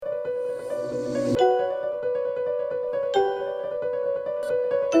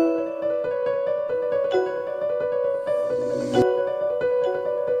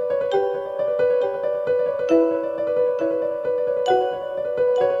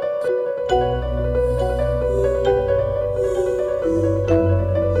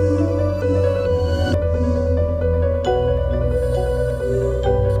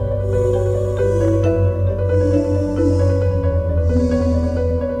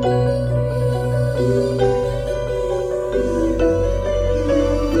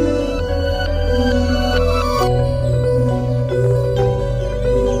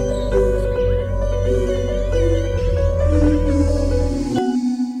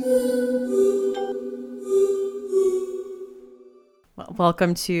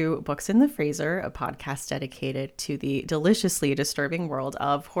Welcome to Books in the Freezer, a podcast dedicated to the deliciously disturbing world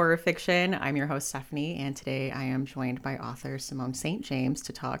of horror fiction. I'm your host, Stephanie, and today I am joined by author Simone St. James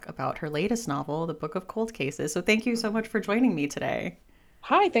to talk about her latest novel, The Book of Cold Cases. So thank you so much for joining me today.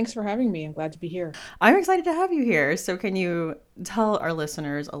 Hi, thanks for having me. I'm glad to be here. I'm excited to have you here. So can you tell our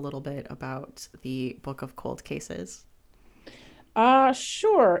listeners a little bit about The Book of Cold Cases?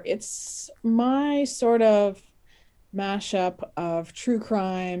 Sure. It's my sort of mashup of true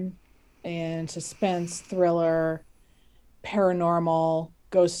crime and suspense thriller, paranormal,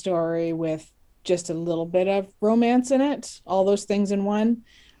 ghost story with just a little bit of romance in it, all those things in one.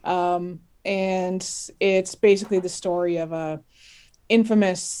 And it's basically the story of a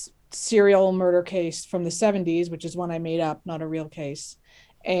infamous serial murder case from the 70s, which is one I made up, not a real case.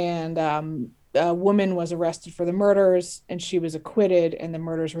 And a woman was arrested for the murders and she was acquitted, and the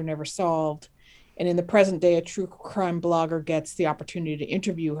murders were never solved. And in the present day, a true crime blogger gets the opportunity to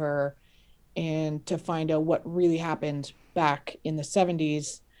interview her and to find out what really happened back in the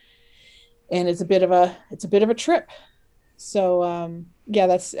 70s. And it's a bit of a trip. So yeah,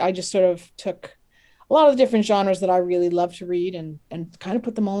 that's I just sort of took a lot of the different genres that I really love to read and kind of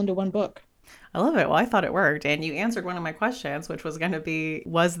put them all into one book. I love it. Well, I thought it worked. And you answered one of my questions, which was going to be,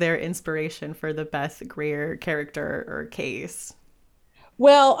 was there inspiration for the Beth Greer character or case?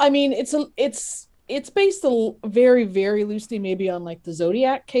 Well, I mean, it's based very very loosely maybe on like the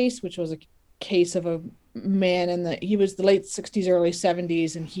Zodiac case, which was a case of a man in the he was the late 60s early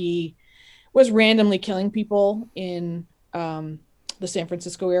 70s, and he was randomly killing people in the San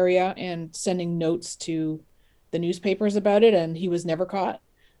Francisco area and sending notes to the newspapers about it, and he was never caught.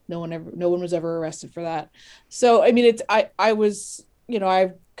 No one was ever arrested for that. So I mean, I was,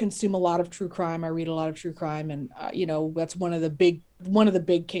 I consume a lot of true crime. I read a lot of true crime, and that's one of the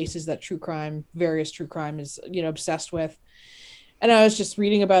big cases that various true crime is obsessed with. And I was just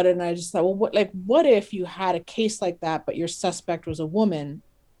reading about it, and I just thought, well, what if you had a case like that, but your suspect was a woman?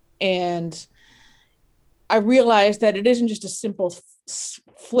 And I realized that it isn't just a simple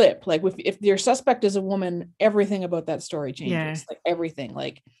flip. Like if your suspect is a woman, everything about that story Yeah. changes. Like everything,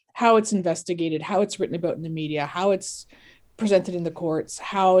 like how it's investigated, how it's written about in the media, how it's presented in the courts,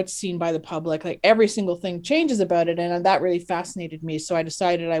 how it's seen by the public. Like every single thing changes about it, and that really fascinated me. So I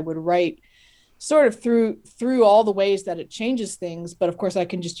decided I would write sort of through all the ways that it changes things. But of course, I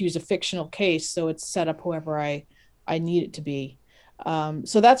can just use a fictional case, so it's set up whoever I need it to be.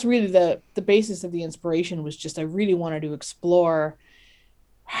 So that's really the basis of the inspiration, was just I really wanted to explore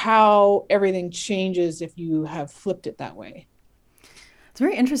how everything changes if you have flipped it that way. It's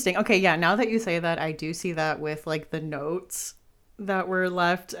very interesting. Okay, yeah, now that you say that, I do see that with like the notes that were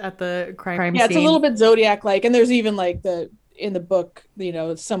left at the crime Yeah, it's a little scene. bit Zodiac like, and there's even like the in the book,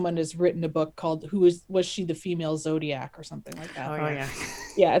 someone has written a book called "Who was she the female Zodiac" or something like that. Oh, yeah.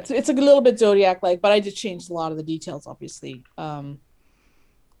 Yeah, it's a little bit Zodiac like, but I just changed a lot of the details, obviously,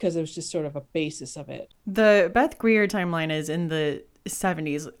 because it was just sort of a basis of it. The Beth Greer timeline is in the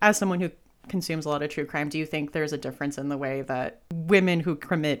 70s. As someone who consumes a lot of true crime, do you think there's a difference in the way that women who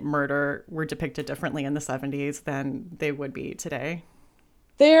commit murder were depicted differently in the 70s than they would be today?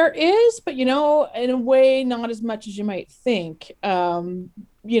 There is, but in a way, not as much as you might think.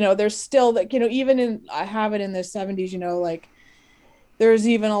 There's still like, even I have it in the 70s, like there's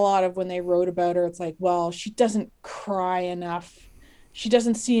even a lot of when they wrote about her, it's like, well, she doesn't cry enough. She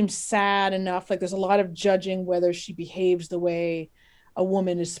doesn't seem sad enough. Like there's a lot of judging whether she behaves the way a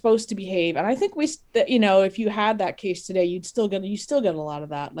woman is supposed to behave. And I think if you had that case today, you still get a lot of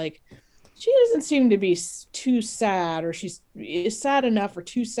that. Like she doesn't seem to be too sad, or she's is sad enough, or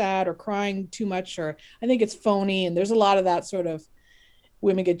too sad, or crying too much, or I think it's phony. And there's a lot of that sort of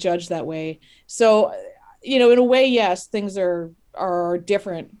women get judged that way. So, in a way, yes, things are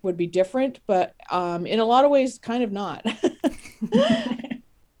different, would be different, but in a lot of ways, kind of not.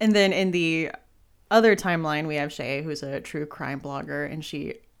 And then in the other timeline, we have Shay, who's a true crime blogger, and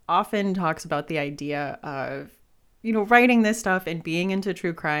she often talks about the idea of, writing this stuff and being into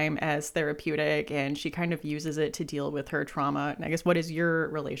true crime as therapeutic, and she kind of uses it to deal with her trauma. And I guess, what is your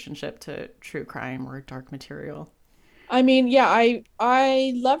relationship to true crime or dark material? I mean, yeah,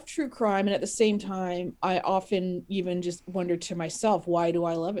 I love true crime, and at the same time, I often even just wonder to myself, why do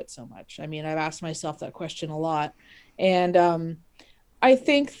I love it so much? I mean, I've asked myself that question a lot, and I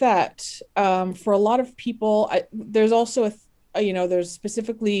think that for a lot of people, there's also there's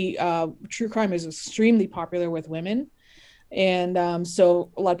specifically true crime is extremely popular with women. And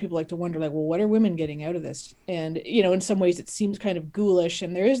so a lot of people like to wonder, like, well, what are women getting out of this? And, in some ways it seems kind of ghoulish,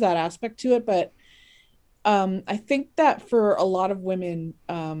 and there is that aspect to it. But I think that for a lot of women,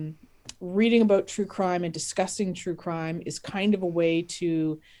 reading about true crime and discussing true crime is kind of a way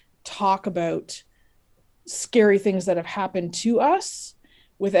to talk about scary things that have happened to us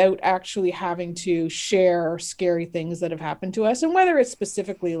without actually having to share scary things that have happened to us. And whether it's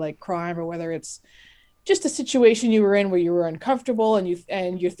specifically like crime or whether it's just a situation you were in where you were uncomfortable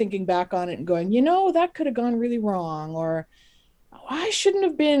and you're thinking back on it and going, that could have gone really wrong, or I shouldn't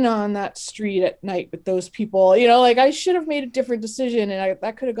have been on that street at night with those people, like I should have made a different decision and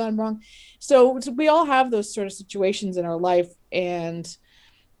that could have gone wrong. So we all have those sort of situations in our life. And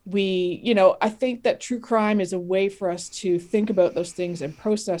I think that true crime is a way for us to think about those things and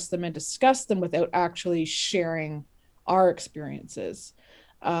process them and discuss them without actually sharing our experiences.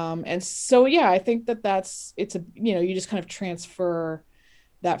 And so, yeah, I think you just kind of transfer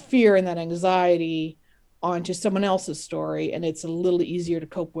that fear and that anxiety onto someone else's story. And it's a little easier to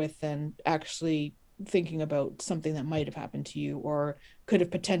cope with than actually thinking about something that might have happened to you or could have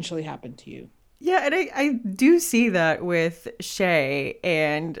potentially happened to you. Yeah, and I do see that with Shay,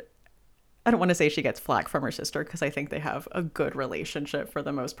 and I don't want to say she gets flack from her sister because I think they have a good relationship for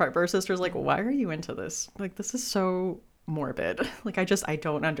the most part. But her sister's like, why are you into this? Like, this is so morbid. Like, I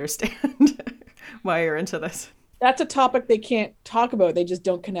don't understand why you're into this. That's a topic they can't talk about. They just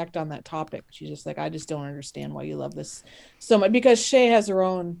don't connect on that topic. She's just like, I just don't understand why you love this so much, because Shay has her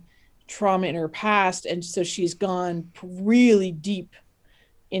own trauma in her past. And so she's gone really deep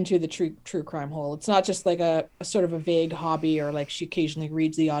into the true crime hole. It's not just like a sort of a vague hobby, or like she occasionally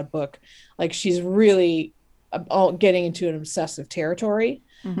reads the odd book. Like she's really all getting into an obsessive territory,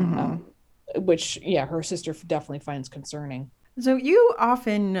 Mm-hmm. which, yeah, her sister definitely finds concerning. So you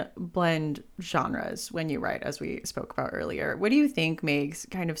often blend genres when you write, as we spoke about earlier. What do you think makes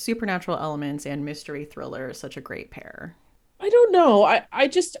kind of supernatural elements and mystery thriller such a great pair? I don't know.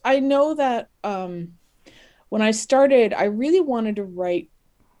 I know that when I started, I really wanted to write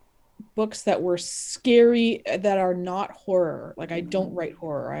books that were scary, that are not horror. Like I don't write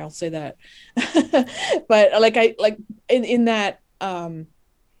horror, I'll say that. But like I like in that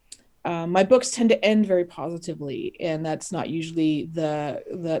my books tend to end very positively, and that's not usually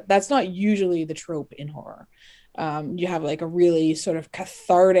the trope in horror. You have like a really sort of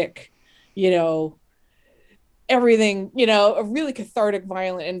cathartic, you know everything, a really cathartic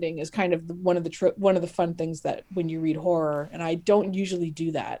violent ending is kind of one of the fun things that when you read horror, and I don't usually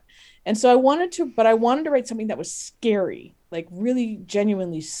do that. And so I wanted to write something that was scary, like really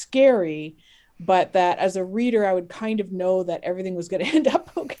genuinely scary, but that as a reader I would kind of know that everything was going to end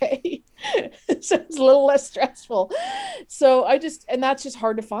up okay. So it's a little less stressful. So and that's just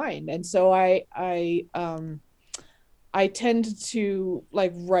hard to find. And so I tend to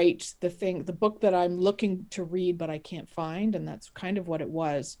like write the book that I'm looking to read, but I can't find. And that's kind of what it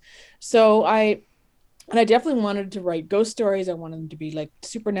was. So I definitely wanted to write ghost stories. I wanted them to be like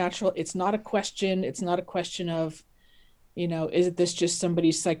supernatural. It's not a question. It's not a question of, is this just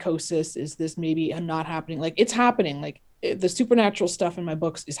somebody's psychosis? Is this maybe not happening? Like it's happening. Like the supernatural stuff in my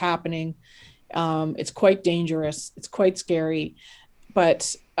books is happening. It's quite dangerous. It's quite scary,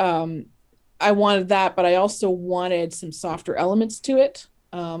 but I wanted that, but I also wanted some softer elements to it.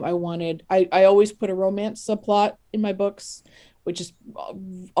 I always put a romance subplot in my books, which is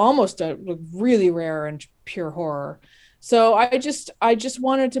almost a really rare and pure horror. So I just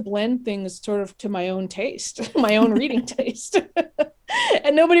wanted to blend things sort of to my own taste, my own reading taste.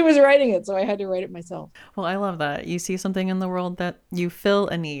 And nobody was writing it, so I had to write it myself. Well, I love that. You see something in the world that you fill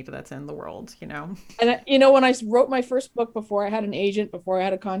a need that's in the world, And when I wrote my first book, before I had an agent, before I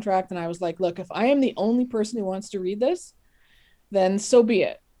had a contract, and I was like, look, if I am the only person who wants to read this, then so be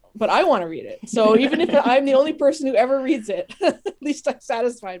it. But I want to read it. So even if I'm the only person who ever reads it, at least I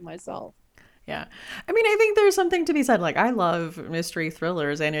satisfied myself. Yeah. I mean, I think there's something to be said. Like, I love mystery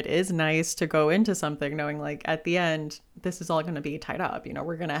thrillers, and it is nice to go into something knowing, like, at the end, this is all going to be tied up.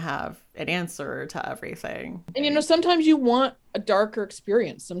 We're going to have an answer to everything. And sometimes you want a darker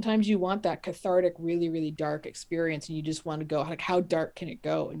experience. Sometimes you want that cathartic, really, really dark experience, and you just want to go, like, how dark can it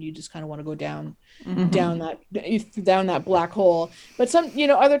go? And you just kind of want to go down, down that black hole. But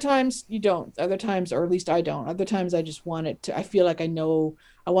other times you don't. Other times, or at least I don't. Other times I just want it to. I feel like I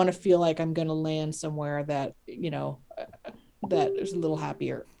want to feel like I'm going to land somewhere that that is a little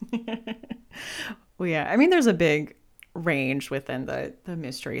happier. Well, yeah. I mean, there's a big range within the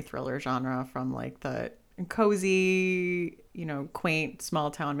mystery thriller genre, from like the cozy, quaint small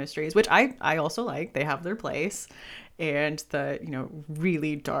town mysteries, which I also like. They have their place, and the,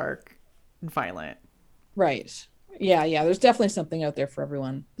 really dark, violent. Right. Yeah, yeah. There's definitely something out there for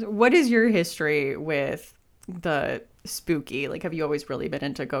everyone. What is your history with the spooky? Like, have you always really been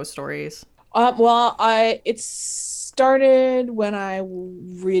into ghost stories? Well, it's started when I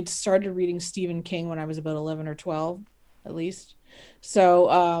started reading Stephen King when I was about 11 or 12, at least. So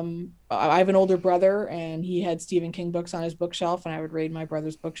I have an older brother, and he had Stephen King books on his bookshelf, and I would raid my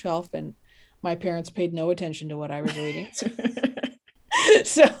brother's bookshelf, and my parents paid no attention to what I was reading.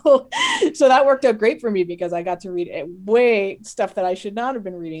 So so that worked out great for me because I got to read way stuff that I should not have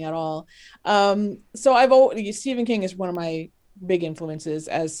been reading at all. So I've always Stephen King is one of my big influences,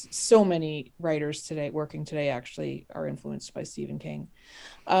 as so many writers today working today actually are influenced by Stephen King.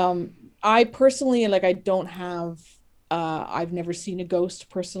 um I personally, like, I don't have I've never seen a ghost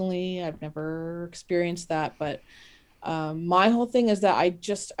personally. I've never experienced that, but my whole thing is that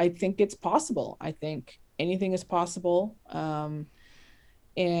I think it's possible. I think anything is possible.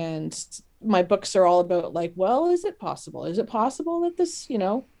 And my books are all about, like, well, is it possible? Is it possible that this,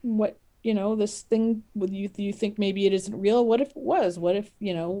 what, this thing with you think maybe it isn't real? What if it was? What if,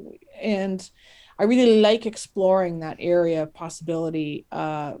 and I really like exploring that area of possibility,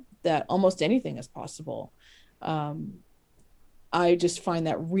 that almost anything is possible. um I just find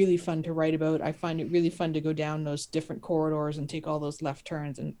that really fun to write about. I find it really fun to go down those different corridors and take all those left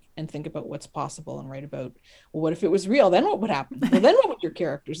turns and think about what's possible and write about, well, what if it was real? Then what would happen? Well, then what would your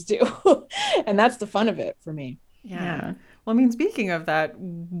characters do? And that's the fun of it for me. Yeah. Well, I mean, speaking of that,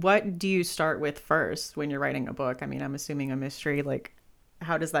 what do you start with first when you're writing a book? I mean, I'm assuming a mystery. Like,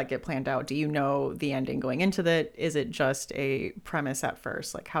 how does that get planned out? Do you know the ending going into that? Is it just a premise at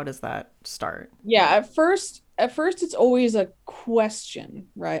first? Like, how does that start? Yeah, at first it's always a question,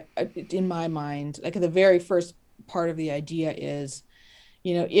 right? In my mind, like the very first part of the idea is,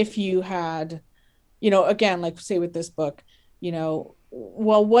 if you had, again, like say with this book,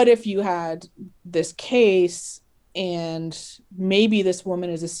 well, what if you had this case and maybe this woman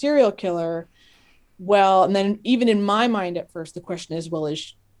is a serial killer? Well, and then even in my mind at first, the question is, well,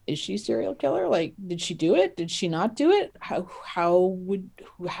 is she a serial killer? Like, did she do it? Did she not do it?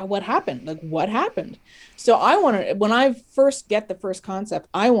 What happened? Like, what happened? So I want to, when I first get the first concept,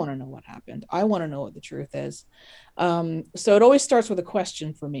 I want to know what happened. I want to know what the truth is. So it always starts with a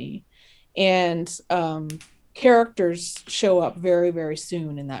question for me. And characters show up very, very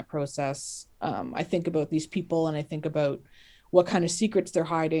soon in that process. I think about these people, and I think about what kind of secrets they're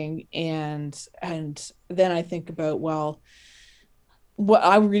hiding, and then I think about, well, what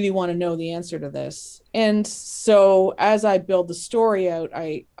I really want to know the answer to this. And so as I build the story out,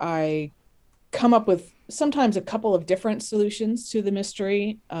 I come up with sometimes a couple of different solutions to the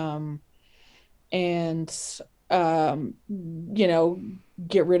mystery, and um, you know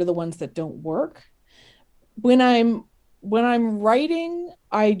get rid of the ones that don't work. When I'm writing,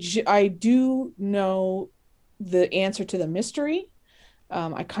 I do know the answer to the mystery.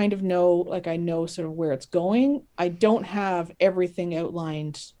 I kind of know, like, I know sort of where it's going. I don't have everything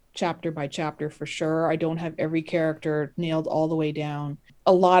outlined chapter by chapter for sure. I don't have every character nailed all the way down.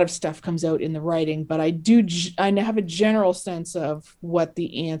 A lot of stuff comes out in the writing, but I have a general sense of what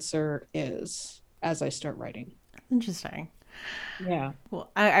the answer is as I start writing. Interesting. Yeah.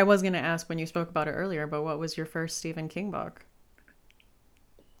 Well, I was going to ask when you spoke about it earlier, but what was your first Stephen King book?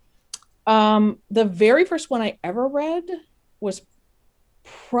 The very first one I ever read was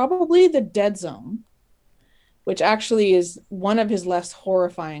probably The Dead Zone, which actually is one of his less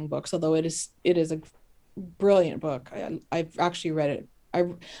horrifying books, although it is a brilliant book. I've actually read it.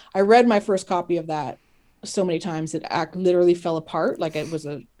 I read my first copy of that so many times it literally fell apart. Like, it was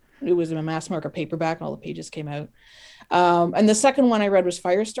a mass market paperback, and all the pages came out. And the second one I read was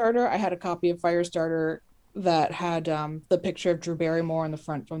Firestarter. I had a copy of Firestarter that had the picture of Drew Barrymore on the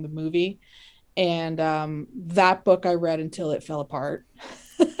front from the movie, and that book I read until it fell apart.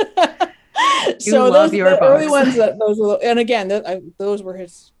 You So love those your the early books. ones, that those were, and again, those were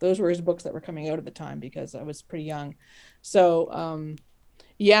his books that were coming out at the time because I was pretty young. So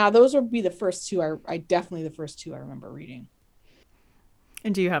yeah, those would be the first two. I definitely, the first two I remember reading.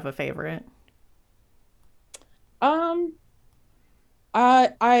 And do you have a favorite? um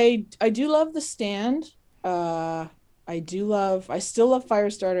I do love The Stand. Uh I still love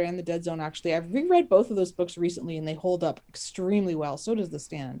Firestarter and The Dead Zone. Actually, I've reread both of those books recently, and they hold up extremely well. So does The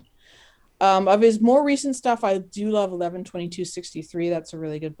Stand. Of his more recent stuff, I do love 11/22/63. That's a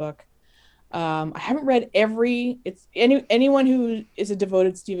really good book. I haven't read every. It's anyone who is a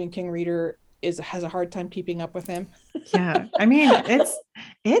devoted Stephen King reader has a hard time keeping up with him. Yeah. I mean,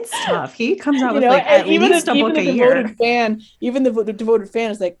 it's tough. He comes out You with know, like and at least a even book the a year. devoted fan, even the devoted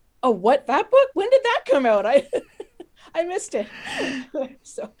fan is like, "Oh, what, that book? When did that come out? I missed it."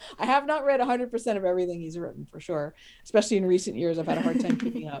 So I have not read 100% of everything he's written for sure. Especially in recent years, I've had a hard time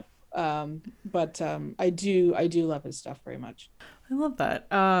keeping up. But I do love his stuff very much. I love that.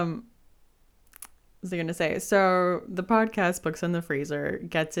 was I going to say? So the podcast Books in the Freezer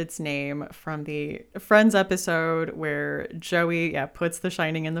gets its name from the Friends episode where Joey, yeah, puts The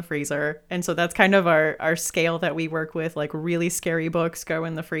Shining in the freezer. And so that's kind of our scale that we work with. Like really scary books go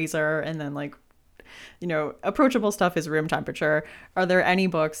in the freezer, and then like, approachable stuff is room temperature. Are there any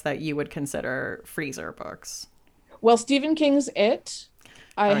books that you would consider freezer books? Well, Stephen King's It,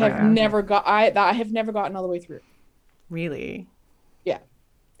 Oh yeah. I have never gotten all the way through. Really? Yeah,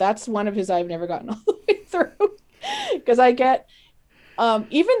 that's one of his I've never gotten all the way through because I get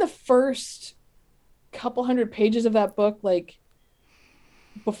even the first couple hundred pages of that book, like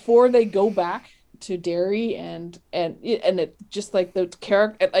before they go back to Derry and it just like the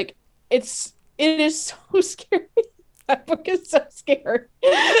character like it is so scary. That book is so scary.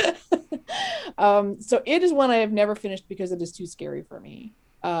 So it is one I have never finished because it is too scary for me.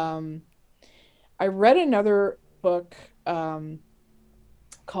 I read another book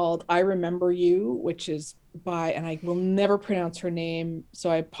called I Remember You, which is by, and I will never pronounce her name, so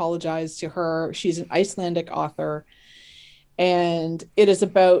I apologize to her. She's an Icelandic author, and it is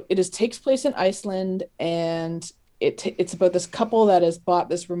takes place in Iceland, and it's about this couple that has bought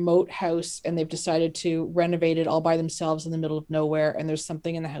this remote house and they've decided to renovate it all by themselves in the middle of nowhere, and there's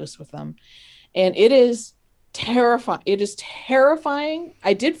something in the house with them, and it is terrifying. It is terrifying.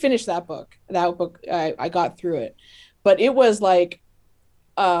 I did finish that book. I got through it, but it was like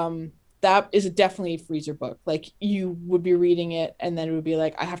that is definitely a freezer book. Like you would be reading it and then it would be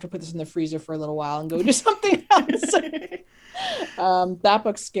like, I have to put this in the freezer for a little while and go do something else. That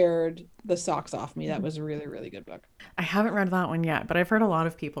book scared the socks off me. That was a really, really good book. I haven't read that one yet, but I've heard a lot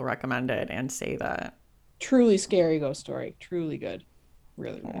of people recommend it and say that. Truly scary ghost story. Truly good.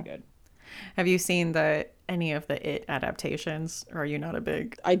 Really, really good. Have you seen any of the It adaptations, or are you not a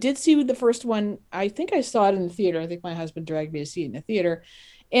big? I did see the first one. I think I saw it in the theater. I think my husband dragged me to see it in the theater,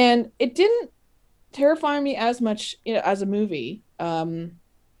 and it didn't terrify me as much, as a movie. I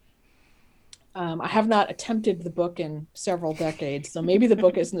have not attempted the book in several decades, so maybe the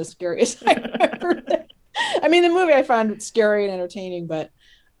book isn't as scary as I remember. I mean, the movie I found scary and entertaining, but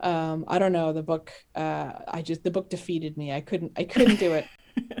I don't know. The book, the book defeated me. I couldn't do it.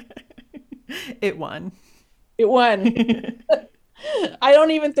 It won. It won. I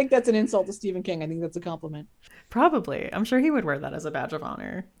don't even think that's an insult to Stephen King. I think that's a compliment. Probably. I'm sure he would wear that as a badge of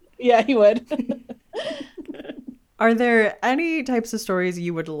honor. Yeah, he would. Are there any types of stories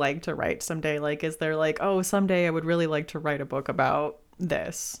you would like to write someday? Like, is there like, oh, someday I would really like to write a book about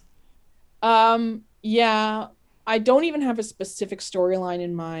this? Yeah, I don't even have a specific storyline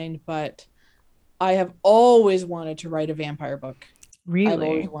in mind, but I have always wanted to write a vampire book. I've always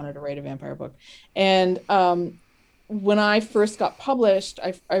Really? wanted to write a vampire book. And when I first got published,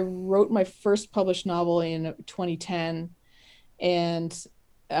 I wrote my first published novel in 2010, and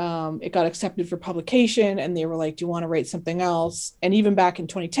it got accepted for publication. And they were like, "Do you want to write something else?" And even back in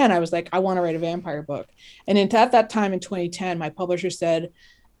 2010, I was like, "I want to write a vampire book." And at that time in 2010, my publisher said,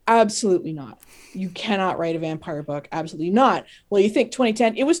 "Absolutely not. You cannot write a vampire book. Absolutely not." Well, you think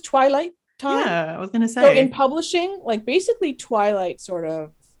 2010, it was Twilight time. Yeah, I was gonna So in say. publishing, like basically Twilight sort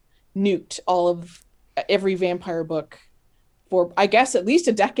of nuked all of every vampire book for, I guess, at least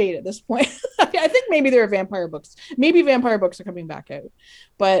a decade at this point. I think maybe there are vampire books. Maybe vampire books are coming back out.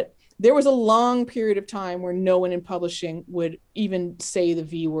 But there was a long period of time where no one in publishing would even say the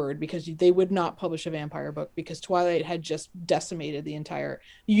V word because they would not publish a vampire book because Twilight had just decimated the entire.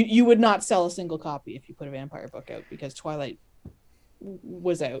 You would not sell a single copy if you put a vampire book out because Twilight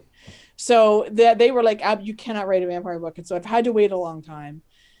was out. So that they were like, you cannot write a vampire book. And so I've had to wait a long time.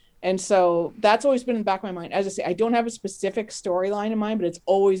 And so that's always been in the back of my mind. As I say, I don't have a specific storyline in mind, but it's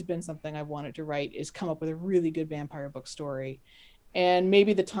always been something I've wanted to write, is come up with a really good vampire book story. And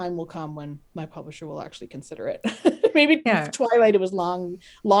maybe the time will come when my publisher will actually consider it. Maybe Yeah. Twilight, it was long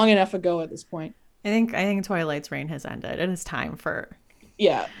enough ago at this point. I think Twilight's reign has ended. It is time for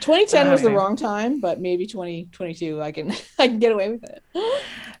Yeah, 2010 was the uh, wrong time, but maybe 2022 I can I can get away with it.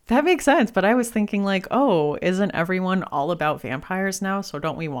 that makes sense, but I was thinking like, oh, isn't everyone all about vampires now? So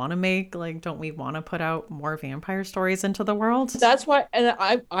don't we want to put out more vampire stories into the world? That's why, and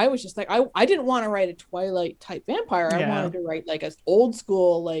I was just like, I didn't want to write a Twilight type vampire. I Yeah. wanted to write like a old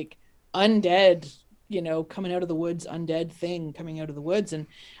school, like undead, coming out of the woods, undead thing coming out of the woods. And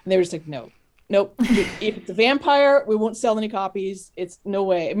they were just like, no, nope. If it's a vampire, we won't sell any copies. It's no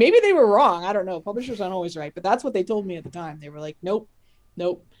way. Maybe they were wrong. I don't know. Publishers aren't always right, but that's what they told me at the time. They were like, nope,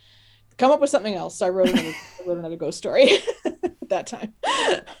 nope. Come up with something else. So I wrote another ghost story at that time.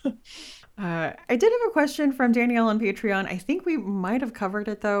 I did have a question from Danielle on Patreon. I think we might have covered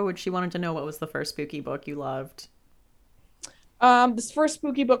it though. She wanted to know what was the first spooky book you loved. This first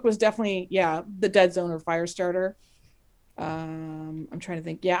spooky book was definitely, yeah, The Dead Zone or Firestarter. I'm trying to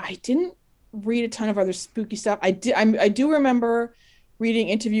think. Yeah, I didn't read a ton of other spooky stuff. I do remember reading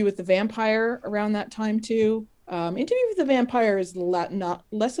Interview with the Vampire around that time too. Interview with the Vampire is not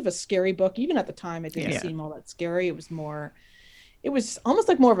less of a scary book. Even at the time, it didn't Yeah. seem all that scary. It was almost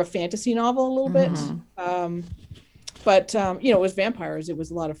like more of a fantasy novel a little bit. Mm-hmm. But it was vampires. It was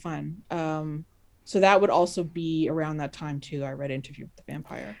a lot of fun. So that would also be around that time too. I read Interview with the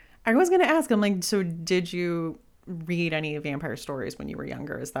Vampire. I was gonna ask, I'm like, so did you read any vampire stories when you were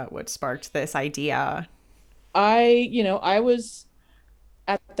younger? Is that what sparked this idea? I was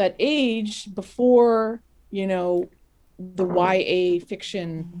at that age before, you know, the YA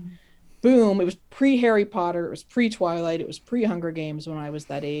fiction boom. It was pre Harry Potter, it was pre Twilight, it was pre Hunger Games when I was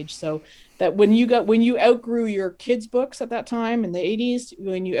that age. So that when you outgrew your kids' books at that time in the 80s,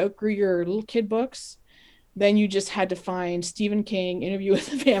 when you outgrew your little kid books, then you just had to find Stephen King, Interview with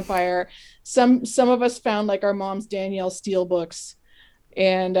the Vampire. Some of us found like our mom's Danielle Steele books,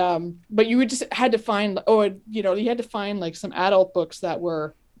 and but you would just had to find, you had to find like some adult books that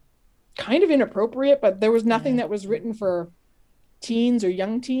were kind of inappropriate, but there was nothing that was written for teens or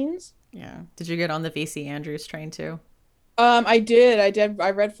young teens. Yeah. Did you get on the VC Andrews train too?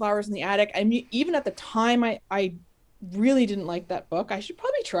 I read Flowers in the Attic. I mean, even at the time, I really didn't like that book. I should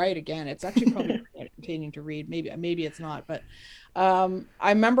probably try it again. It's actually probably entertaining to read. Maybe it's not, but I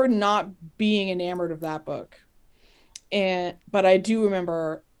remember not being enamored of that book. But I do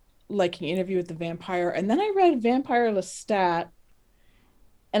remember liking Interview with the Vampire, and then I read Vampire Lestat,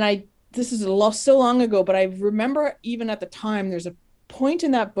 and I this is so long ago, but I remember even at the time, there's a point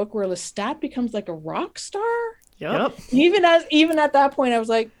in that book where Lestat becomes like a rock star. Yep. Even at that point, I was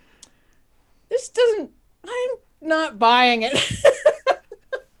like, this doesn't. I'm not buying it.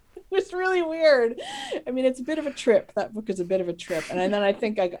 It was really weird. I mean, it's a bit of a trip. That book is a bit of a trip, and then I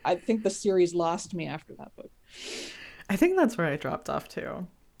think the series lost me after that book. I think that's where I dropped off too.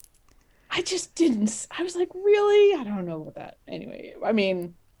 I just didn't. I was like, really? I don't know about that. Anyway, I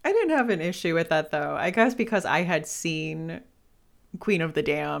mean, I didn't have an issue with that though. I guess because I had seen Queen of the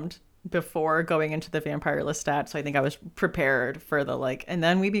Damned before going into the Vampire Lestat, so I think I was prepared for the like, and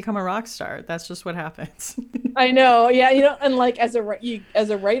then we become a rock star. That's just what happens. I know, yeah, and like as a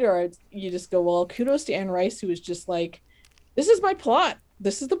writer, you just go, well, kudos to Anne Rice, who was just like, this is my plot.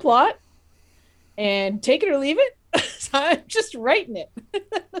 This is the plot, and take it or leave it. So I'm just writing it,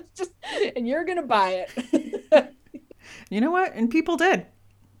 just, and you're gonna buy it. You know what? And people did.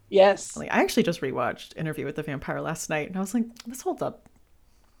 Yes. Like, I actually just rewatched Interview with the Vampire last night, and I was like, this holds up.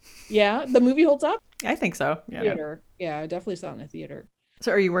 Yeah, the movie holds up. I think so. Yeah. Theater. Yeah, I definitely saw it in the theater.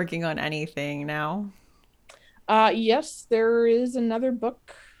 So, are you working on anything now? Yes, there is another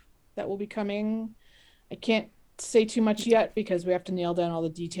book that will be coming. I can't say too much yet because we have to nail down all the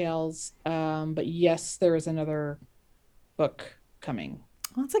details. But yes, there is another book coming.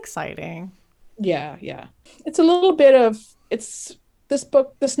 Well, that's exciting. Yeah, yeah. It's a little bit of it's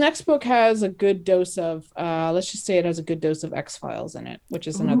this next book has a good dose of let's just say it has a good dose of X-Files in it, which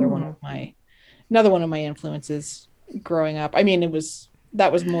is Ooh. another one of my influences growing up. I mean,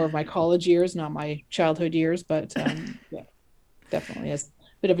 that was more of my college years, not my childhood years, but yeah, definitely has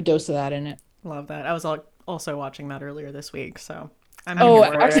a bit of a dose of that in it. Love that. I was also watching that earlier this week, so I'm Oh,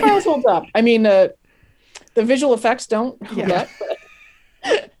 here for X-Files it. holds up. I mean, the visual effects don't Yeah.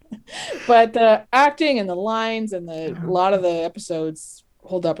 yet, but the acting and the lines and a Uh-huh. lot of the episodes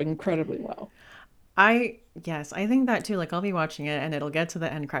hold up incredibly well. Yes, I think that too. Like, I'll be watching it and it'll get to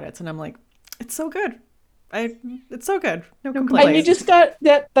the end credits, and I'm like, it's so good. I It's so good. No And you complaints. just got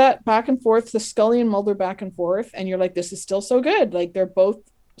that back and forth, the Scully and Mulder back and forth, and you're like, this is still so good. Like they're both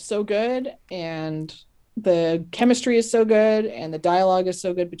so good, and the chemistry is so good, and the dialogue is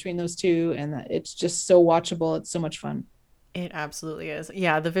so good between those two, and it's just so watchable. It's so much fun. It absolutely is.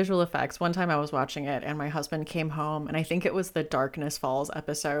 Yeah, the visual effects. One time I was watching it and my husband came home and I think it was the Darkness Falls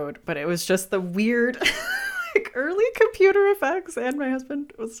episode, but it was just the weird like early computer effects and my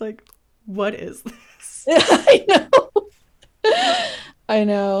husband was like, "What is this?" I know. I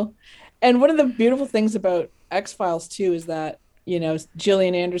know. And one of the beautiful things about X Files too is that,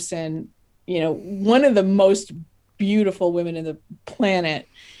 Gillian Anderson, one of the most beautiful women in the planet.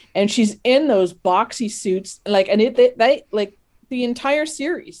 And she's in those boxy suits, like, and they like the entire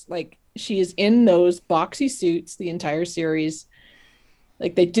series, like she is in those boxy suits the entire series.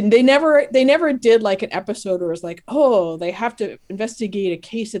 Like they never did like an episode where it's like, oh, they have to investigate a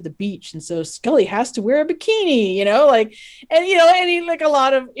case at the beach, and so Scully has to wear a bikini, like, and like a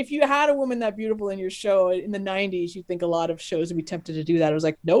lot of, if you had a woman that beautiful in your show in the '90s, you'd think a lot of shows would be tempted to do that. It was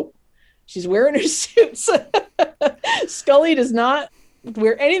like, nope, She's wearing her suits. Scully does not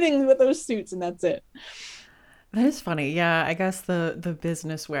wear anything but those suits, and that's it. That is funny. Yeah, I guess the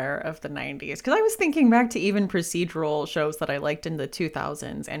business wear of the 90s. Because I was thinking back to even procedural shows that I liked in the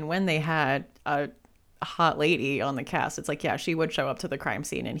 2000s. And when they had a hot lady on the cast, it's like, yeah, she would show up to the crime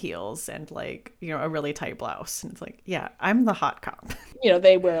scene in heels and like, a really tight blouse. And it's like, yeah, I'm the hot cop.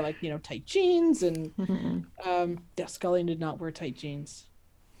 They wear like, tight jeans and yeah, Scully did not wear tight jeans.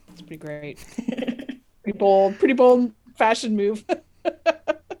 It's pretty great. Pretty bold fashion move.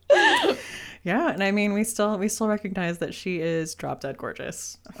 Yeah, and I mean, we still recognize that she is drop dead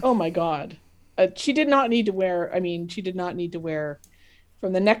gorgeous. Oh my God. She did not need to wear, she did not need to wear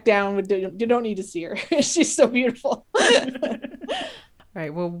from the neck down. You don't need to see her. She's so beautiful.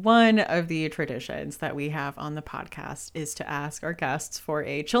 Right. Well, one of the traditions that we have on the podcast is to ask our guests for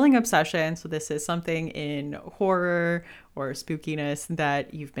a chilling obsession. So this is something in horror or spookiness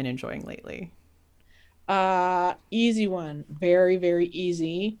that you've been enjoying lately. Easy one. Very, very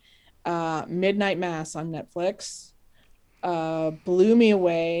easy. Midnight Mass on Netflix. Blew me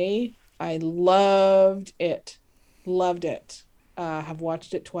away. I loved it. Loved it. Have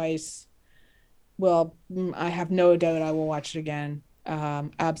watched it twice. Well, I have no doubt I will watch it again.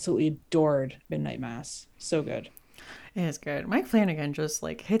 Absolutely adored Midnight Mass. So good. It is good. Mike Flanagan just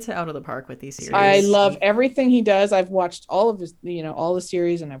like hits it out of the park with these series. I love everything he does. I've watched all of his, all the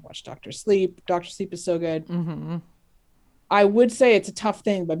series, and I've watched Doctor Sleep. Doctor Sleep is so good. Mm-hmm. I would say it's a tough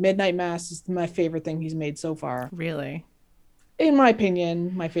thing, but Midnight Mass is my favorite thing he's made so far. Really? In my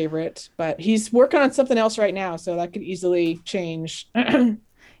opinion, my favorite. But he's working on something else right now, so that could easily change.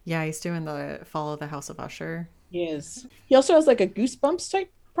 Yeah, he's doing the Follow the House of Usher. He is. He also has like a Goosebumps type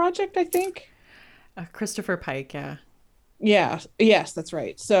project, I think. Christopher Pike, yeah. Yeah. Yes, that's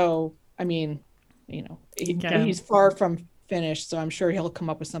right. So, he's far from finished, so I'm sure he'll come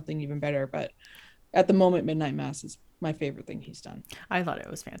up with something even better. But at the moment, Midnight Mass is my favorite thing he's done. I thought it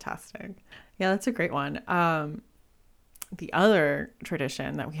was fantastic. Yeah, that's a great one. The other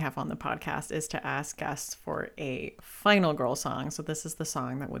tradition that we have on the podcast is to ask guests for a final girl song. So this is the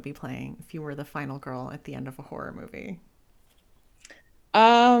song that would be playing if you were the final girl at the end of a horror movie.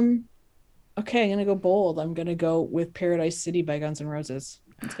 Okay, I'm gonna go bold. I'm gonna go with Paradise City by Guns N' Roses.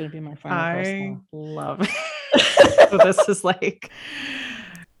 It's gonna be my final girl song. I love it. So this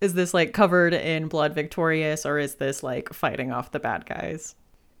is this like covered in Blood Victorious, or is this like fighting off the bad guys?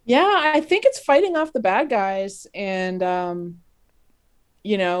 Yeah, I think it's fighting off the bad guys and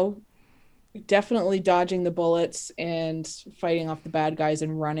definitely dodging the bullets and fighting off the bad guys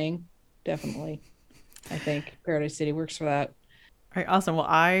and running. Definitely. I think Paradise City works for that. All right, awesome. Well,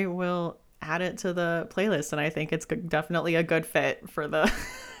 I will add it to the playlist, and I think it's definitely a good fit for the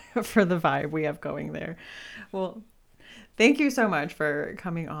for the vibe we have going there. Well, thank you so much for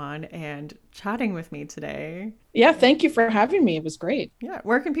coming on and chatting with me today. Yeah, thank you for having me. It was great. Yeah,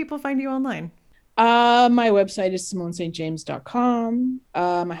 where can people find you online? My website is SimoneSt.James.com.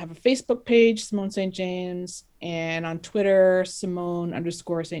 I have a Facebook page, Simone St. James, and on Twitter,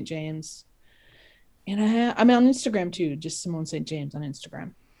 Simone_St. James. And I'm on Instagram too, just Simone St. James on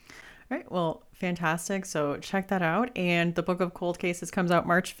Instagram. All right, well, fantastic. So check that out. And the Book of Cold Cases comes out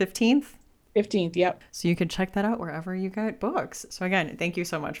March 15th. 15th, yep. So you can check that out wherever you get books. So again, thank you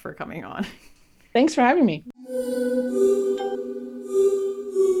so much for coming on. Thanks for having me.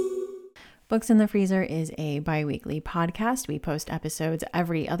 Books in the Freezer is a bi-weekly podcast. We post episodes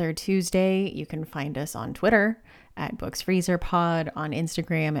every other Tuesday. You can find us on Twitter at Books Freezer Pod, on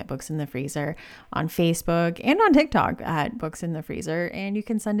Instagram at Books in the Freezer, on Facebook, and on TikTok at Books in the Freezer. And you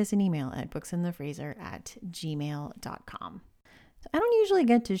can send us an email at booksinthefreezer@gmail.com. I don't usually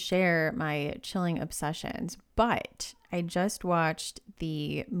get to share my chilling obsessions, but I just watched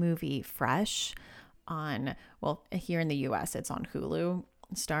the movie Fresh on, well, here in the US, it's on Hulu,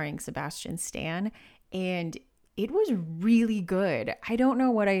 starring Sebastian Stan, and it was really good. I don't know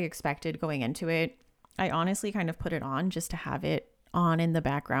what I expected going into it. I honestly kind of put it on just to have it on in the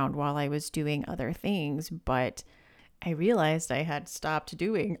background while I was doing other things, but I realized I had stopped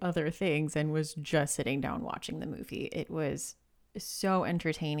doing other things and was just sitting down watching the movie. It was so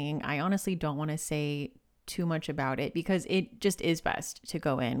entertaining. I honestly don't want to say too much about it because it just is best to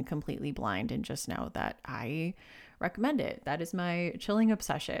go in completely blind and just know that I recommend it. That is my chilling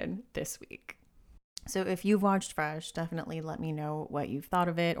obsession this week. So if you've watched Fresh, definitely let me know what you've thought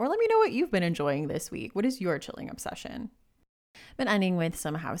of it, or let me know what you've been enjoying this week. What is your chilling obsession? But ending with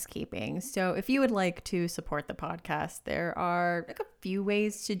some housekeeping. So if you would like to support the podcast, there are like a few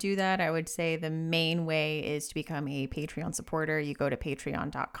ways to do that. I would say the main way is to become a Patreon supporter. You go to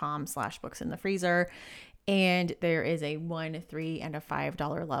patreon.com/booksinthefreezer And there is a $1, $3, and a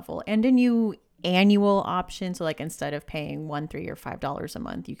 $5 level, and a new annual option. So, like, instead of paying $1, $3, or $5 a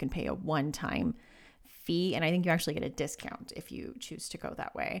month, you can pay a one-time fee, and I think you actually get a discount if you choose to go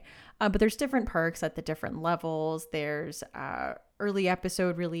that way. But there's different perks at the different levels. There's early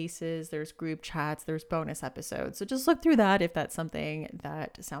episode releases, there's group chats, there's bonus episodes. So just look through that if that's something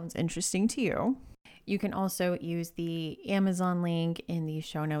that sounds interesting to you. You can also use the Amazon link in the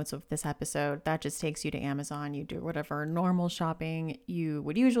show notes of this episode. That just takes you to Amazon. You do whatever normal shopping you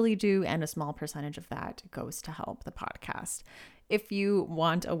would usually do, and a small percentage of that goes to help the podcast. If you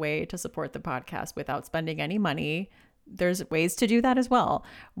want a way to support the podcast without spending any money, there's ways to do that as well.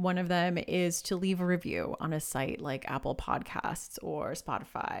 One of them is to leave a review on a site like Apple Podcasts or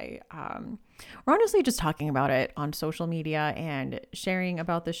Spotify. Or honestly, just talking about it on social media and sharing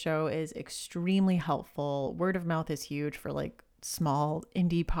about the show is extremely helpful. Word of mouth is huge for like small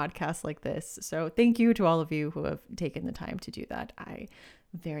indie podcasts like this. So thank you to all of you who have taken the time to do that. I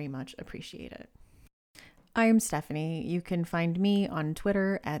very much appreciate it. I'm Stephanie. You can find me on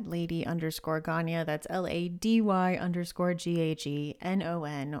Twitter at lady_Gagnon. That's LADY_GAGNON,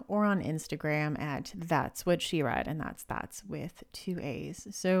 or on Instagram at That's What She Read, and that's with 2 A's.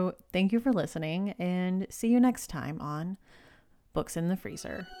 So thank you for listening, and see you next time on Books in the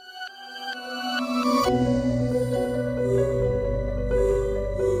Freezer.